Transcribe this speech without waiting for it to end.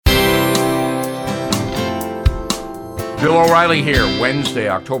Bill O'Reilly here, Wednesday,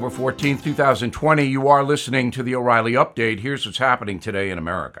 October 14th, 2020. You are listening to the O'Reilly Update. Here's what's happening today in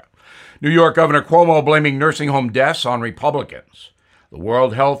America. New York Governor Cuomo blaming nursing home deaths on Republicans. The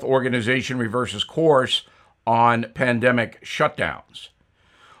World Health Organization reverses course on pandemic shutdowns.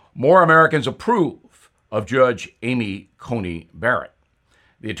 More Americans approve of Judge Amy Coney Barrett.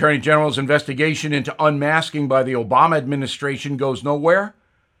 The Attorney General's investigation into unmasking by the Obama administration goes nowhere.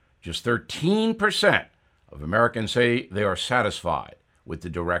 Just 13% of Americans say they are satisfied with the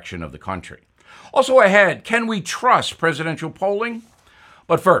direction of the country. Also ahead, can we trust presidential polling?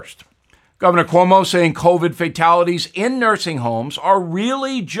 But first, Governor Cuomo saying COVID fatalities in nursing homes are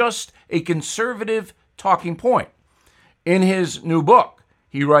really just a conservative talking point. In his new book,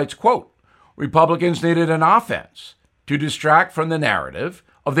 he writes, quote, Republicans needed an offense to distract from the narrative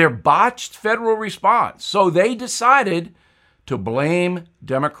of their botched federal response, so they decided to blame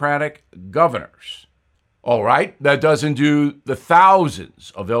Democratic governors. All right, that doesn't do the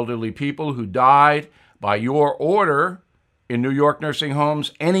thousands of elderly people who died by your order in New York nursing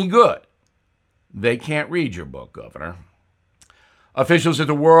homes any good. They can't read your book, Governor. Officials at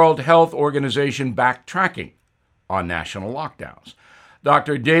the World Health Organization backtracking on national lockdowns.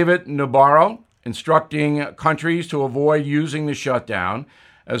 Dr. David Nabarro instructing countries to avoid using the shutdown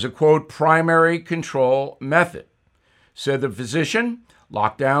as a, quote, primary control method. Said the physician,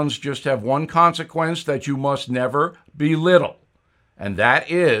 lockdowns just have one consequence that you must never belittle, and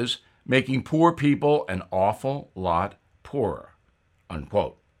that is making poor people an awful lot poorer,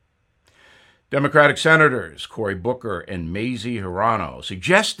 unquote. Democratic Senators Cory Booker and Mazie Hirono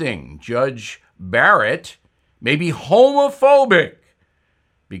suggesting Judge Barrett may be homophobic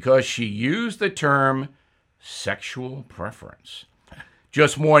because she used the term sexual preference.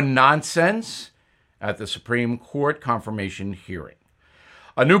 Just more nonsense at the Supreme Court confirmation hearing.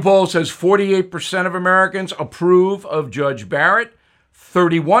 A new poll says 48% of Americans approve of Judge Barrett,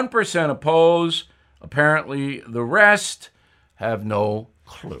 31% oppose. Apparently, the rest have no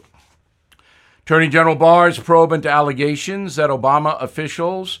clue. Attorney General Barr's probe into allegations that Obama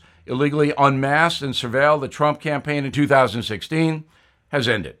officials illegally unmasked and surveilled the Trump campaign in 2016 has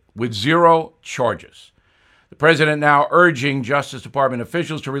ended with zero charges. The president now urging Justice Department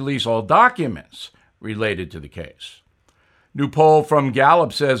officials to release all documents related to the case. New poll from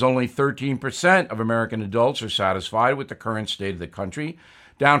Gallup says only 13% of American adults are satisfied with the current state of the country,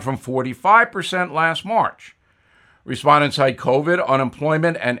 down from 45% last March. Respondents cite COVID,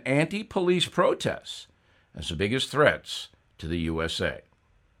 unemployment, and anti-police protests as the biggest threats to the USA.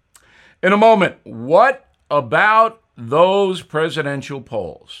 In a moment, what about those presidential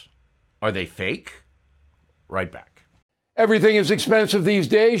polls? Are they fake? Right back. Everything is expensive these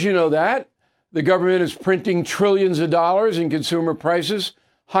days, you know that. The government is printing trillions of dollars and consumer prices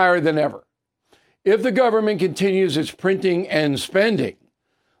higher than ever. If the government continues its printing and spending,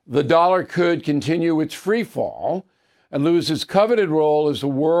 the dollar could continue its free fall and lose its coveted role as the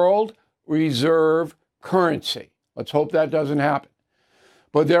world reserve currency. Let's hope that doesn't happen.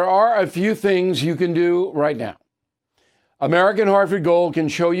 But there are a few things you can do right now. American Hartford Gold can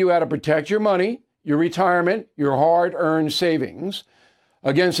show you how to protect your money, your retirement, your hard-earned savings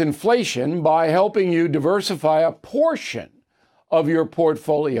against inflation by helping you diversify a portion of your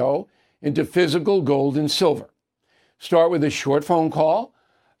portfolio into physical gold and silver. Start with a short phone call,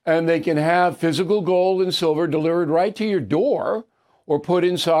 and they can have physical gold and silver delivered right to your door or put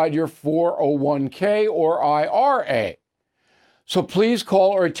inside your 401k or IRA. So please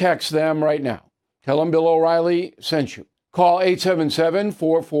call or text them right now. Tell them Bill O'Reilly sent you. Call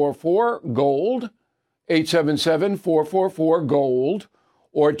 877-444-GOLD, 877-444-GOLD,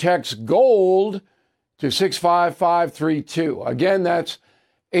 or text GOLD to 65532. Again, that's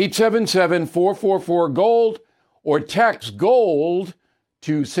 877-444-GOLD, or text GOLD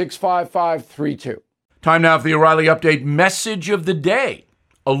to 65532. Time now for the O'Reilly Update message of the day,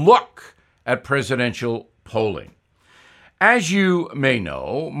 a look at presidential polling. As you may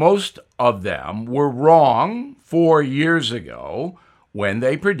know, most of them were wrong 4 years ago when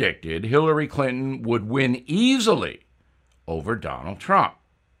they predicted Hillary Clinton would win easily over Donald Trump.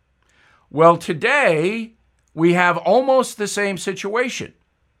 Well, today we have almost the same situation.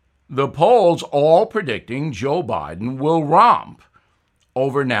 The polls all predicting Joe Biden will romp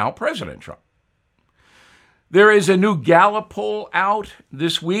over now President Trump. There is a new Gallup poll out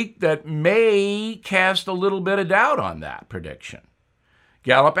this week that may cast a little bit of doubt on that prediction.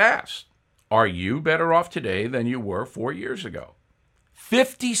 Gallup asked, are you better off today than you were 4 years ago?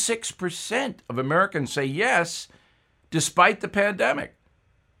 56% of Americans say yes, despite the pandemic.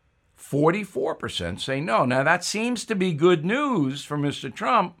 44% say no. Now, that seems to be good news for Mr.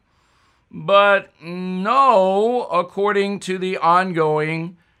 Trump, But no, according to the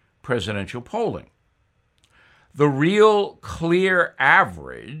ongoing presidential polling. The Real Clear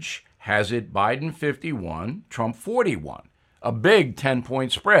average has it Biden 51, Trump 41, a big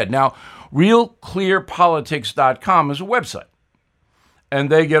 10-point spread. Now, realclearpolitics.com is a website, and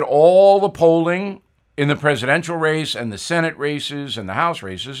they get all the polling in the presidential race and the Senate races and the House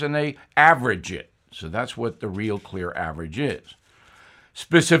races, and they average it. So that's what the Real Clear average is.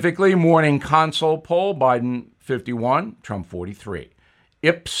 Specifically, Morning Consult poll, Biden 51, Trump 43.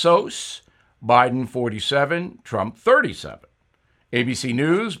 Ipsos, Biden 47, Trump 37. ABC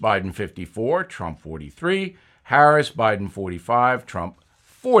News, Biden 54, Trump 43. Harris, Biden 45, Trump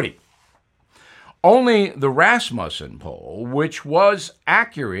 40. Only the Rasmussen poll, which was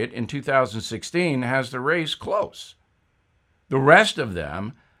accurate in 2016, has the race close. The rest of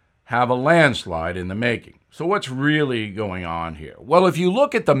them have a landslide in the making. So what's really going on here? Well, if you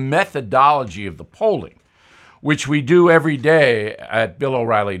look at the methodology of the polling, which we do every day at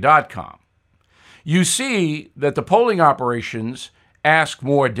BillO'Reilly.com, you see that the polling operations ask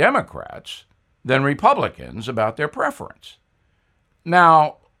more Democrats than Republicans about their preference.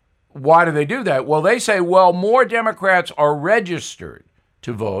 Now, why do they do that? Well, they say, more Democrats are registered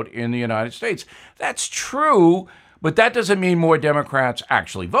to vote in the United States. That's true, but that doesn't mean more Democrats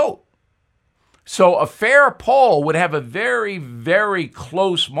actually vote. So a fair poll would have a very, very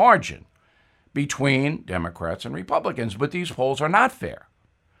close margin between Democrats and Republicans, but these polls are not fair.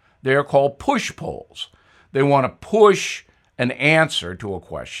 They are called push polls. They want to push an answer to a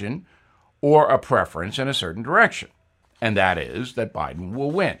question or a preference in a certain direction, and that is that Biden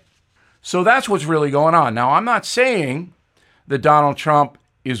will win. So that's what's really going on. Now, I'm not saying that Donald Trump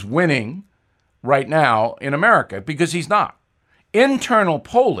is winning right now in America, because he's not. Internal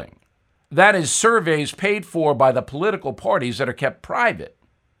polling, that is surveys paid for by the political parties that are kept private,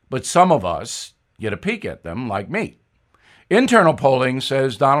 but some of us get a peek at them, like me. Internal polling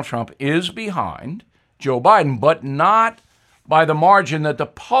says Donald Trump is behind Joe Biden, but not by the margin that the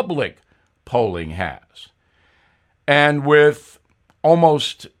public polling has. And with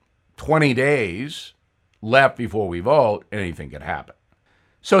almost 20 days left before we vote, anything can happen.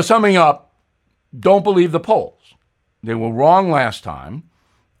 So summing up, don't believe the polls. They were wrong last time.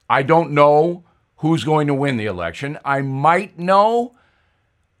 I don't know who's going to win the election. I might know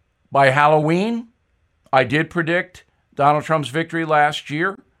by Halloween. I did predict Donald Trump's victory last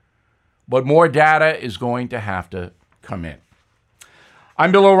year, but more data is going to have to come in.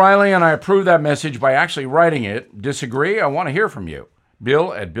 I'm Bill O'Reilly, and I approve that message by actually writing it. Disagree? I want to hear from you.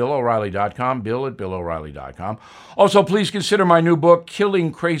 Bill at BillO'Reilly.com, Bill at BillO'Reilly.com. Also, please consider my new book,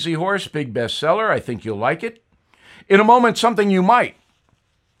 Killing Crazy Horse, big bestseller. I think you'll like it. In a moment, something you might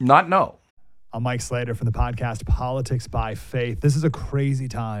not know. I'm Mike Slater from the podcast Politics by Faith. This is a crazy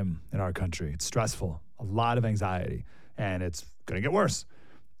time in our country. It's stressful, a lot of anxiety, and it's going to get worse.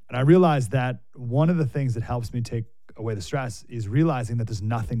 And I realized that one of the things that helps me take away the stress is realizing that there's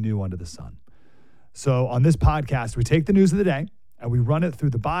nothing new under the sun. So on this podcast, we take the news of the day and we run it through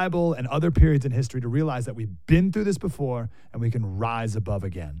the Bible and other periods in history to realize that we've been through this before and we can rise above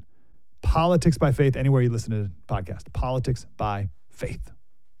again. Politics by Faith, anywhere you listen to the podcast. Politics by Faith.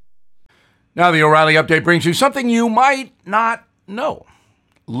 Now the O'Reilly Update brings you something you might not know.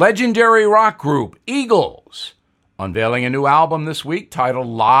 Legendary rock group Eagles unveiling a new album this week titled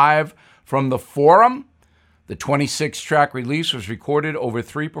Live from the Forum. The 26-track release was recorded over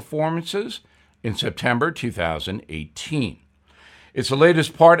 3 performances in September 2018. It's the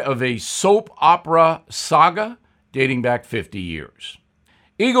latest part of a soap opera saga dating back 50 years.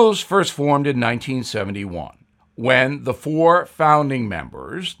 Eagles first formed in 1971 when the 4 founding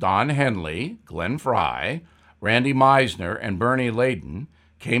members, Don Henley, Glenn Frey, Randy Meisner, and Bernie Leadon,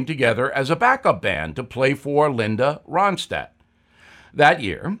 came together as a backup band to play for Linda Ronstadt. That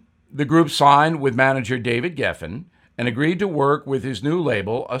year, the group signed with manager David Geffen and agreed to work with his new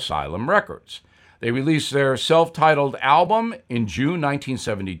label, Asylum Records. They released their self-titled album in June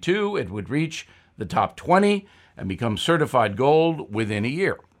 1972. It would reach the top 20 and become certified gold within a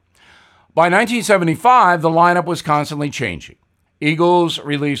year. By 1975, the lineup was constantly changing. Eagles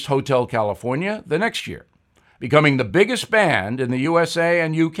released Hotel California the next year, becoming the biggest band in the USA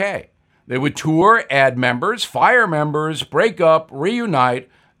and UK. They would tour, add members, fire members, break up, reunite,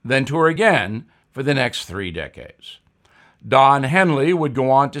 then tour again for the next 3 decades. Don Henley would go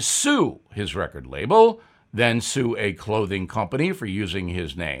on to sue his record label, then sue a clothing company for using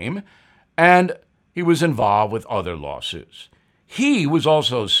his name, and he was involved with other lawsuits. He was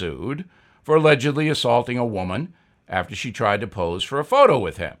also sued for allegedly assaulting a woman after she tried to pose for a photo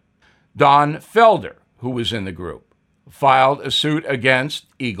with him. Don Felder, who was in the group, filed a suit against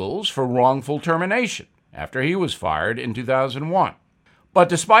Eagles for wrongful termination after he was fired in 2001. But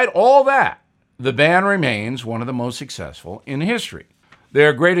despite all that, the band remains one of the most successful in history.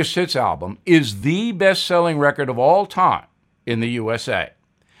 Their greatest hits album is the best-selling record of all time in the USA.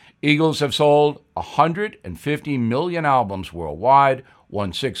 Eagles have sold 150 million albums worldwide,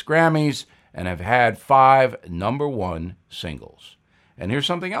 won 6 Grammys, and have had 5 number-1 singles. And here's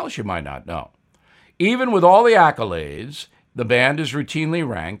something else you might not know. Even with all the accolades, the band is routinely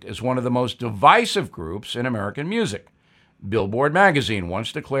ranked as one of the most divisive groups in American music. Billboard magazine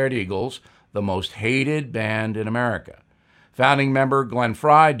once declared Eagles the most hated band in America. Founding member Glenn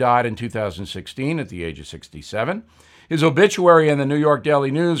Frey died in 2016 at the age of 67. His obituary in the New York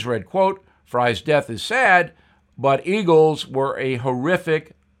Daily News read, quote, "Frey's death is sad, but Eagles were a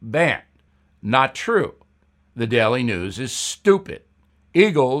horrific band." Not true. The Daily News is stupid.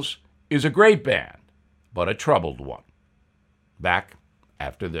 Eagles is a great band, but a troubled one. Back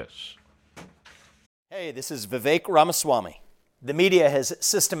after this. Hey, this is Vivek Ramaswamy. The media has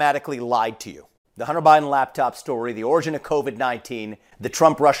systematically lied to you. The Hunter Biden laptop story, the origin of COVID-19, the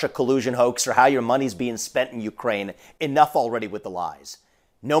Trump-Russia collusion hoax, or how your money's being spent in Ukraine. Enough already with the lies.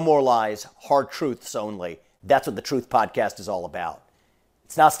 No more lies, hard truths only. That's what the Truth Podcast is all about.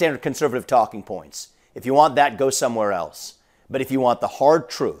 It's not standard conservative talking points. If you want that, go somewhere else. But if you want the hard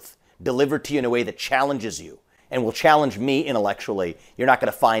truth delivered to you in a way that challenges you and will challenge me intellectually, you're not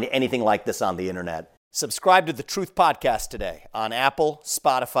going to find anything like this on the internet. Subscribe to the Truth Podcast today on Apple,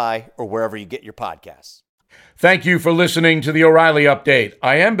 Spotify, or wherever you get your podcasts. Thank you for listening to the O'Reilly Update.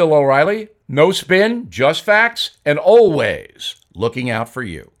 I am Bill O'Reilly. No spin, just facts, and always looking out for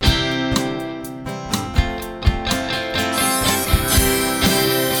you.